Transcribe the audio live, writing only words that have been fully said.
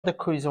The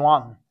quiz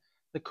one.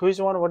 The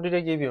quiz one, what did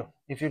I give you?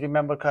 If you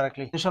remember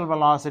correctly, initial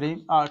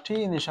velocity,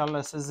 t initial,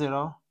 let's say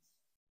 0,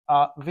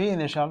 v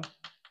initial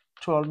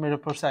 12 meter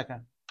per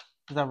second.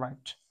 Is that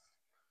right?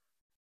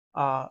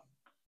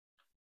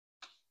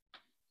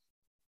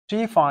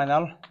 T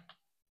final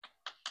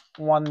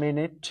 1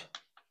 minute,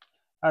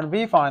 and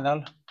v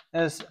final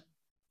is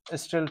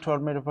still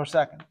 12 meter per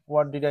second.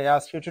 What did I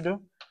ask you to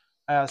do?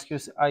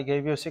 I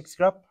gave you 6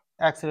 graph,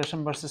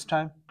 acceleration versus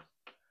time.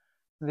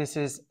 This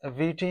is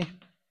vt,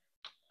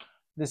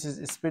 this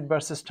is speed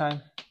versus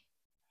time,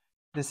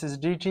 this is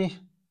dt,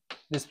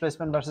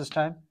 displacement versus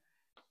time,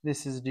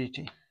 this is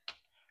dt.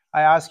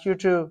 I ask you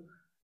to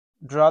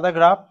draw the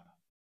graph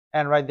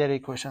and write their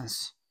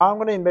equations. I'm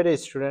going to invite a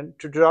student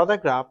to draw the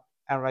graph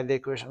and write the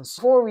equations.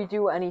 Before we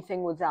do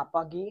anything with that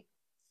buggy,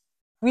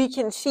 we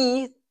can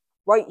see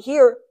right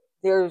here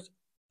there's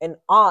an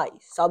I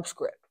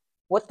subscript.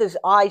 What does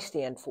I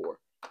stand for?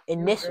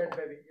 Initial.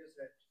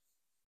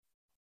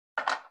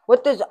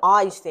 What does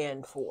I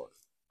stand for?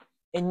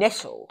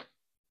 Initial.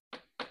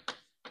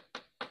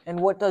 And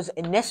what does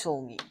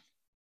initial mean?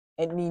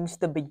 It means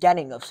the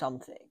beginning of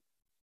something.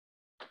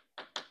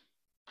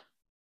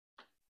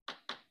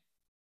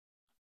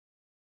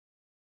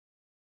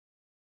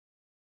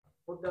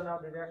 Put the now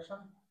direction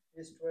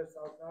east, west,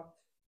 south, north.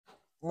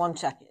 1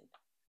 second.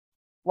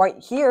 Right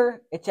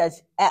here it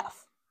says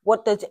F.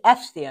 What does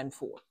F stand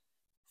for?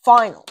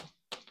 Final.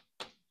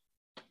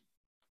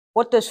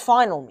 What does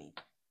final mean?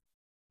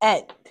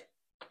 End.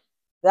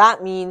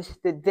 That means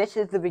that this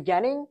is the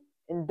beginning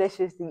and this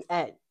is the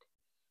end.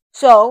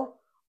 So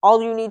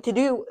all you need to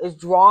do is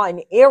draw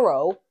an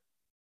arrow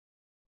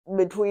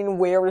between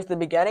where is the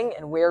beginning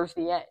and where is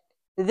the end.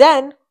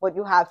 Then what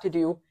you have to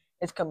do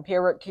is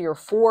compare it to your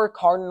 4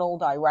 cardinal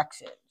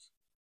directions: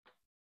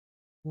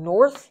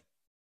 north,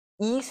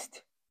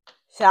 east,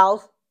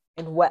 south,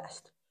 and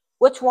west.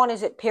 Which one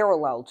is it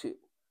parallel to?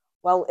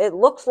 Well, it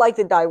looks like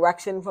the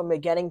direction from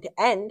beginning to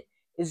end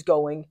is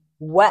going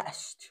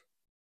west.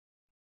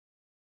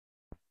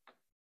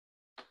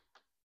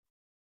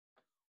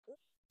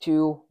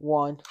 2,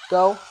 1,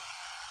 go.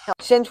 Now,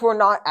 since we're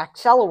not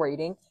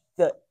accelerating,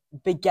 the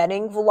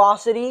beginning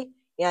velocity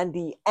and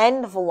the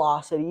end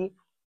velocity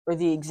are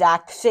the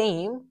exact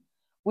same.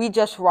 We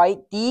just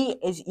write d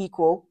is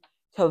equal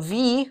to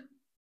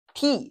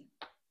vt.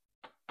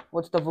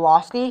 What's the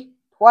velocity?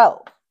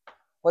 12.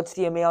 What's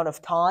the amount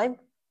of time?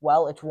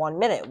 Well, it's 1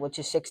 minute, which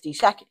is 60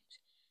 seconds.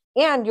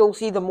 And you'll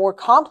see the more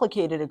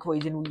complicated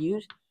equation we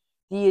use,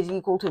 d is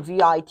equal to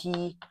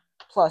vit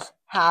plus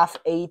half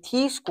at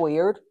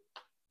squared,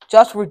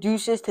 just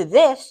reduces to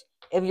this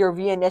if your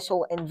v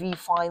initial and v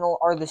final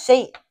are the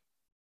same.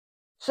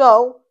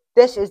 So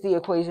this is the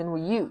equation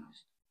we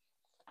use.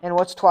 And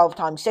what's 12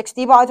 times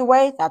 60, by the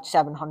way? That's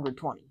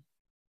 720.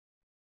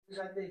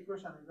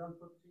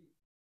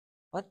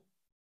 What?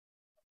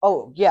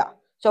 Oh, yeah.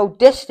 So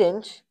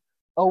distance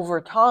over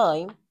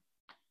time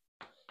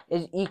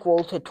is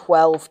equal to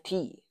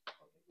 12t.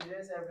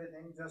 Erase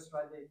everything, just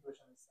write the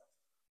equation itself.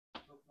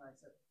 Look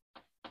nicer.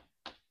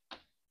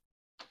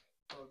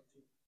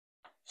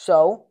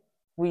 So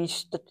we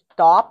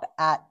stop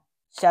at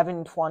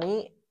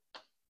 720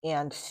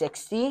 and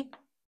 60.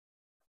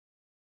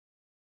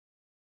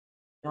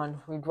 And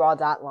we draw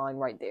that line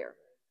right there.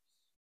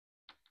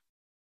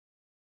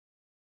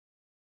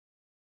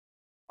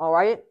 All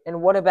right,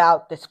 and what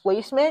about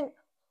displacement?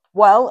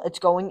 Well, it's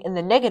going in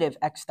the negative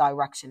x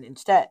direction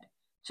instead.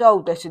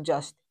 So this is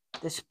just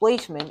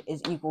displacement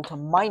is equal to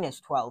minus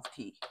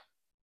 12t.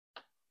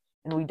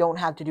 And we don't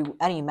have to do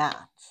any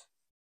maths.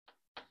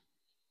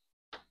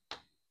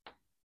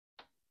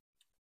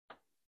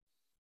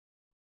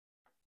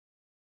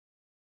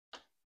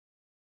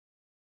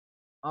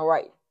 All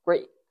right,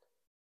 great.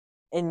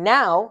 And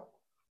now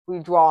we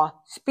draw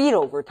speed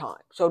over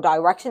time. So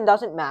direction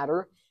doesn't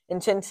matter.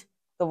 And since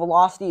the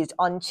velocity is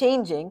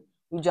unchanging,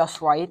 we just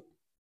write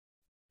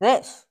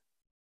this.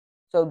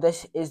 So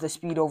this is the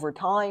speed over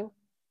time.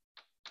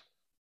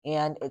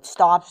 And it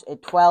stops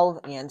at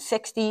 12 and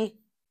 60.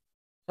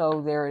 So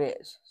there it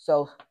is.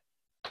 So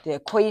the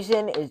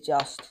equation is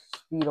just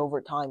speed over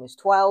time is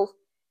 12.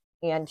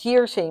 And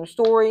here, same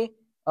story.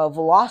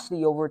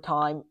 Velocity over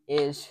time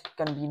is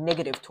going to be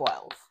negative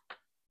 12.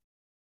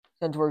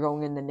 Since we're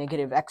going in the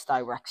negative x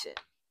direction.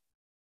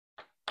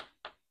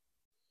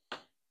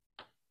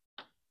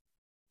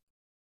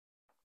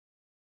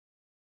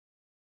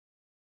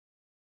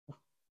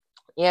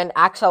 And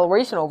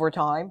acceleration over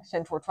time,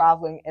 since we're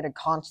traveling at a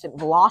constant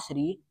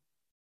velocity,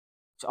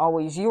 it's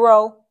always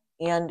 0,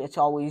 and it's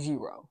always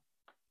 0.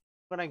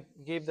 I'm going to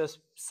give this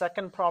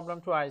second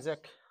problem to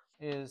Isaac.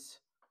 Is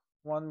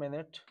 1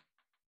 minute.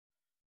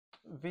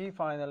 V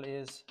final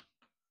is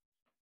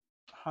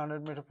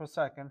 100 meter per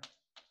second.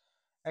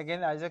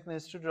 Again, Isaac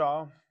needs to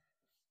draw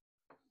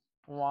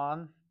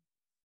 1,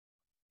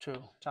 2,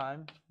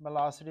 time,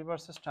 velocity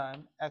versus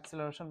time,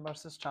 acceleration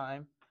versus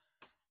time,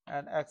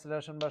 and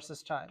acceleration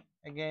versus time.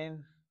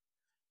 Again,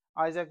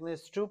 Isaac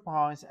needs 2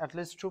 points, at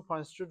least 2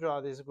 points to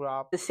draw this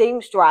graph. The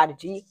same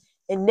strategy.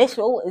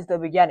 Initial is the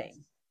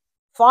beginning.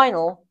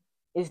 Final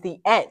is the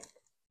end.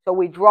 So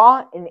we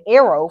draw an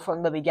arrow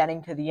from the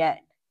beginning to the end.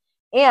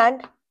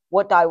 And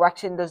what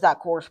direction does that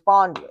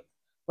correspond with?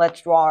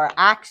 Let's draw our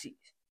axes.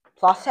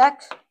 Plus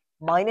x,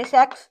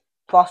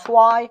 plus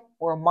y,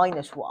 or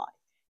minus y.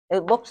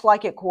 It looks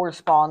like it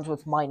corresponds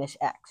with minus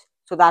x.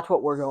 So that's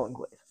what we're going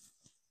with.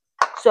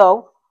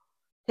 So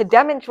to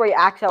demonstrate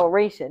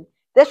acceleration,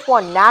 this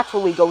one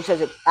naturally goes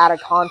at a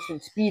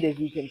constant speed, as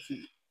you can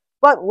see.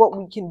 But what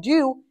we can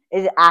do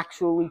is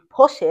actually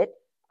push it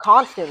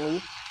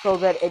constantly so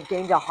that it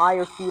gains a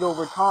higher speed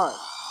over time.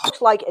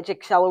 Looks like it's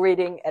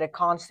accelerating at a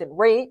constant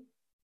rate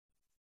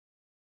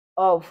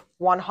of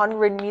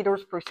 100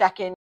 meters per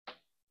second.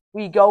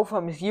 We go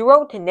from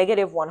 0 to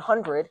negative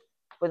 100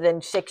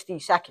 within 60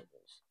 seconds.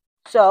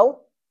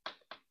 So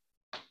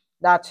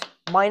that's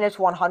minus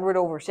 100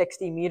 over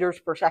 60 meters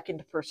per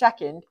second,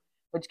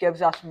 which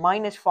gives us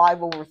minus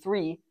 5 over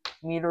 3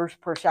 meters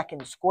per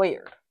second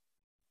squared.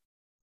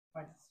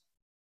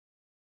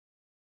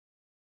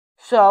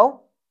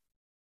 So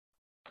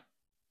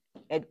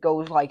it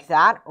goes like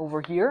that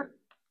over here.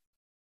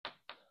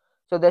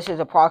 So this is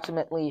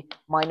approximately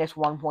minus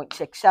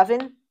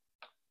 1.67.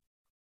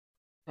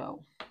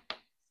 So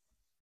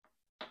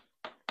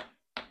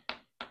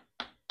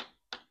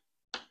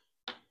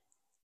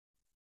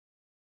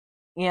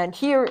and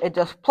here it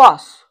does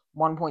plus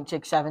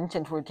 1.67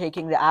 since we're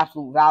taking the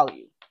absolute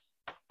value.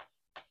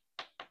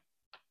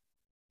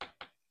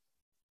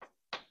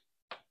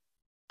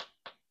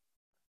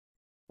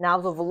 Now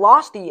the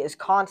velocity is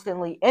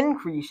constantly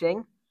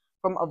increasing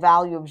from a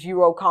value of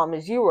 0,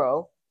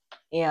 0,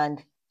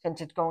 and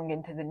since it's going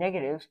into the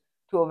negatives,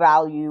 to a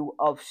value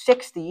of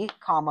 60,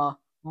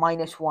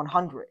 minus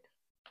 100.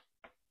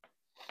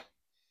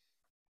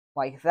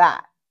 Like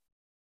that.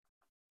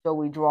 So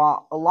we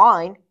draw a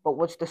line, but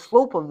what's the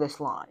slope of this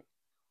line?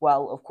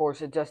 Well, of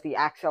course, it's just the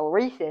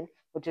acceleration,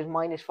 which is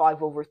minus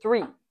 5 over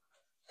 3.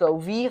 So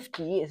v of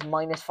t is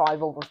minus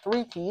 5 over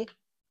 3t.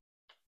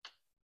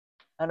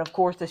 And of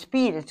course, the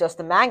speed is just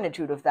the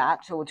magnitude of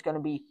that, so it's going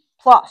to be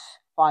plus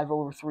 5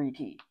 over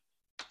 3t.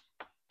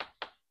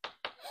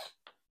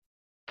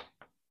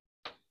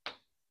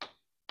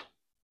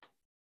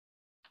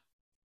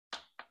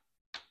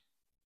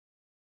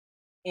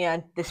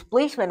 And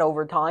displacement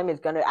over time is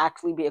going to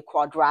actually be a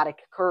quadratic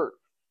curve.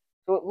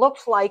 So it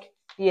looks like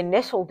the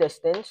initial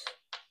distance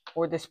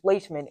or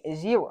displacement is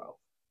 0.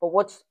 But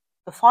what's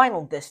the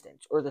final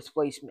distance or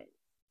displacement?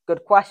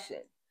 Good question.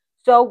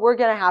 So we're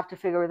going to have to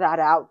figure that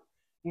out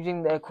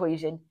using the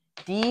equation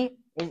d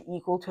is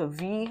equal to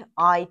vit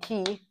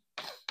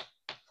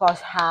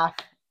plus half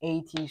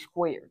at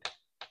squared.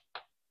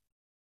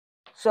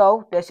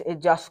 So this is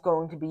just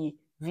going to be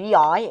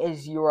vi is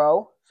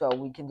 0, so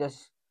we can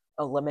just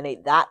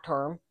eliminate that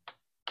term.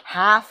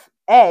 Half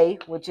a,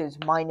 which is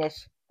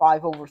minus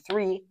 5 over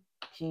 3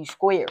 t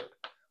squared,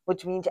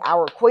 which means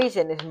our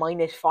equation is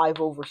minus 5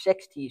 over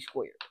 6 t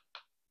squared,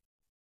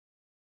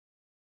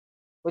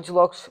 which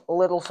looks a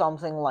little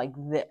something like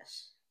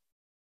this.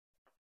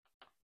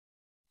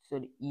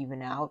 Should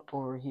even out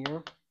over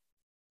here.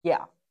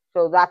 Yeah,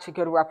 so that's a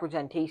good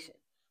representation.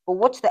 But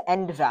what's the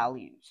end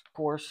values? Of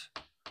course,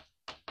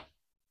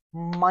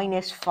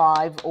 minus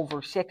 5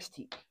 over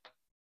 6t.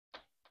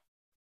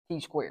 T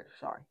squared,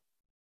 sorry.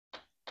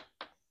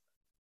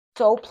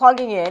 So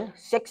plugging in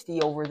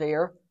 60 over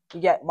there, we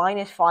get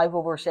minus 5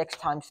 over 6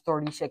 times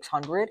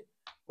 3600,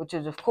 which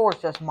is, of course,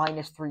 just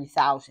minus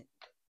 3000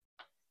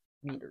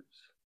 meters.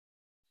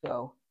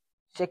 So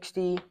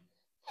 60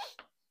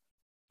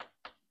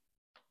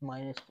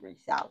 minus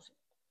 3000.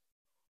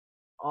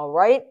 All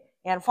right,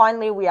 and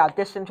finally, we have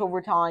distance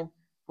over time,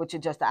 which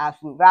is just the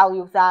absolute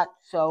value of that.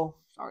 So,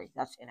 sorry,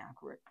 that's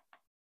inaccurate.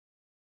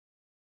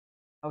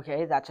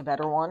 Okay, that's a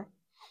better one.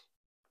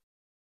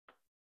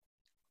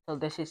 So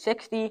this is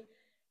 60,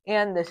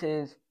 and this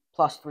is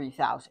plus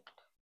 3000.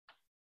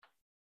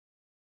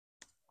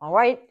 All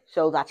right,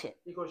 so that's it.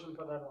 Equation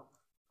for that one.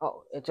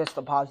 Oh, it's just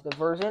the positive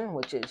version,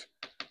 which is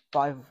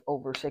 5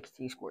 over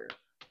 6t squared.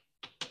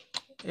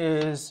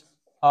 Is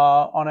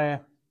on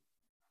a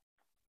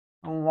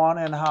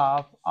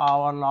 1.5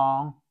 hour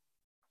long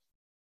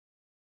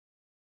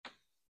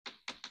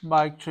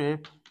bike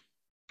trip,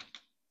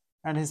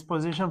 and his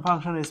position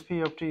function is p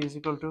of t is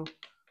equal to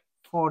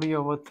 40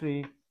 over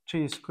 3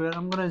 t squared.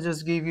 I'm going to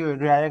just give you a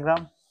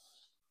diagram.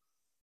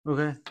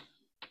 Okay.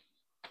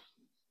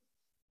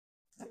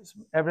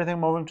 Everything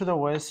moving to the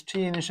west.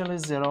 T initial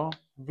is 0.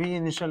 V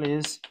initial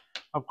is,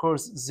 of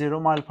course, 0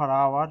 mile per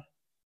hour.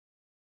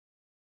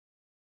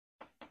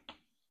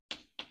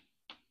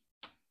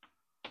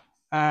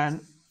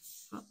 And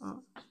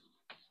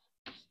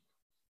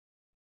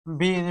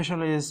B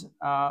initial is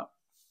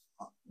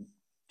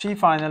T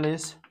final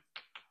is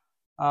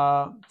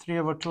 3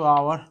 over 2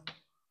 hour.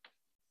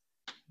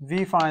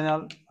 V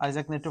final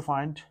Isaac need to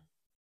find.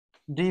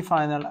 D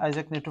final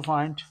Isaac need to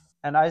find.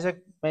 And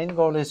Isaac main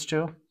goal is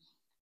to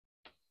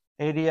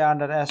area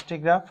under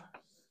ST graph,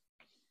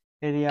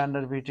 area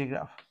under VT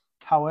graph.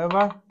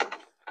 However,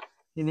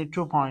 you need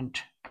 2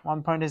 points.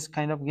 1 point is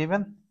kind of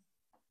given,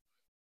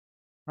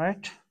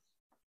 right?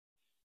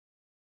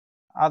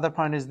 Other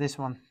point is this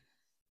one.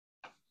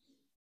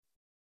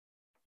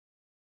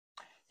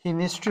 He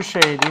needs to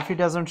shade. If he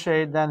doesn't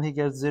shade, then he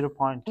gets 0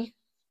 point.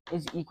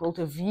 Is equal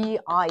to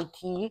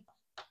VIT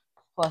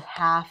plus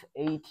half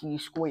AT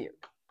squared.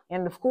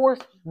 And of course,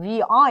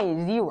 VI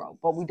is 0,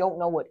 but we don't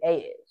know what A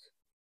is.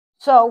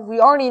 So we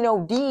already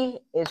know D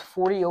is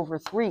 40 over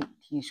 3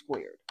 T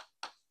squared.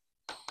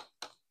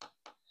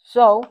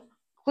 So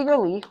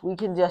clearly, we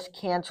can just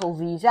cancel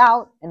these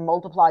out and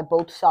multiply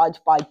both sides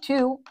by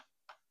 2.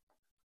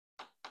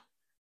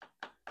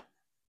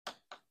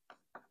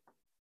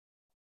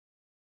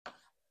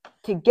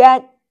 To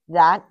get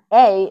that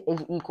A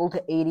is equal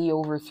to 80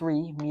 over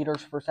 3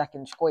 meters per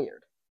second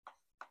squared.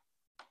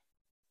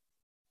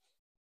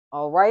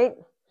 All right,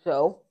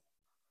 so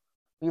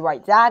we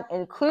write that,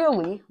 and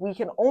clearly we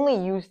can only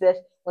use this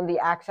when the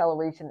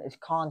acceleration is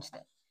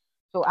constant.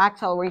 So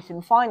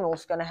acceleration final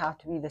is going to have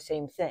to be the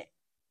same thing.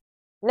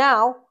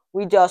 Now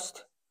we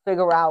just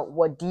figure out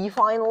what D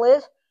final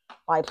is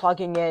by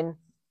plugging in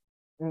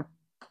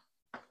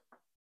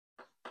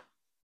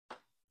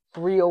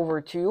 3 over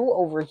 2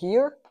 over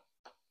here.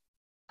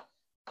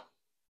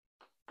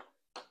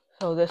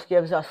 So this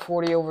gives us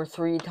 40 over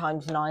 3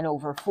 times 9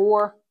 over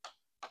 4,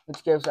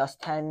 which gives us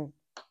 10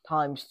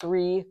 times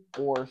 3,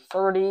 or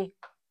 30.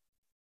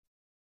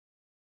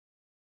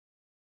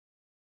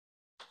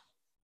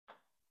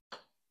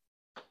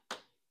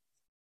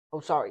 Oh,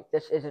 sorry,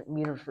 this isn't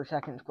meters per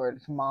second squared,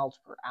 it's miles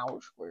per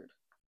hour squared.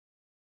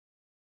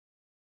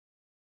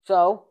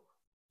 So,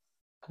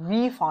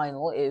 V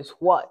final is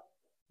what?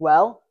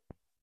 Well,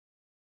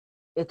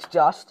 it's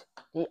just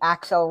the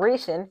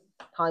acceleration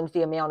times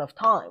the amount of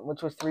time,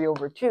 which was 3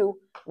 over 2,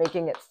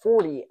 making it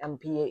 40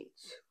 mph.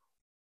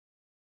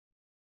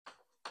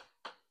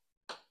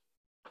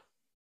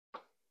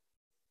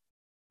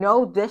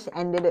 No, this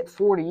ended at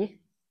 40,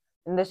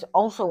 and this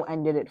also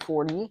ended at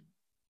 40.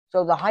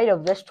 So the height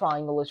of this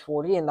triangle is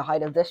 40, and the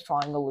height of this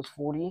triangle is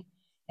 40.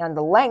 And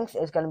the length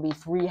is going to be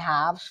 3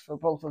 halves for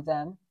both of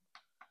them.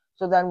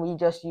 So then we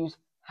just use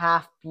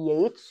half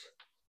BH.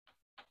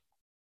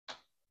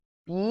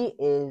 B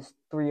is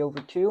 3 over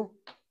 2.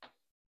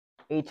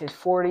 H is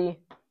 40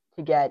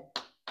 to get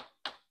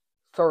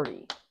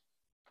 30.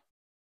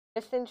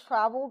 Distance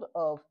traveled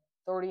of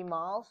 30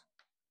 miles.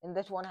 And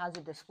this one has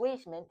a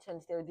displacement,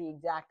 since they're the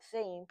exact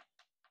same,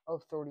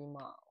 of 30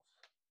 miles.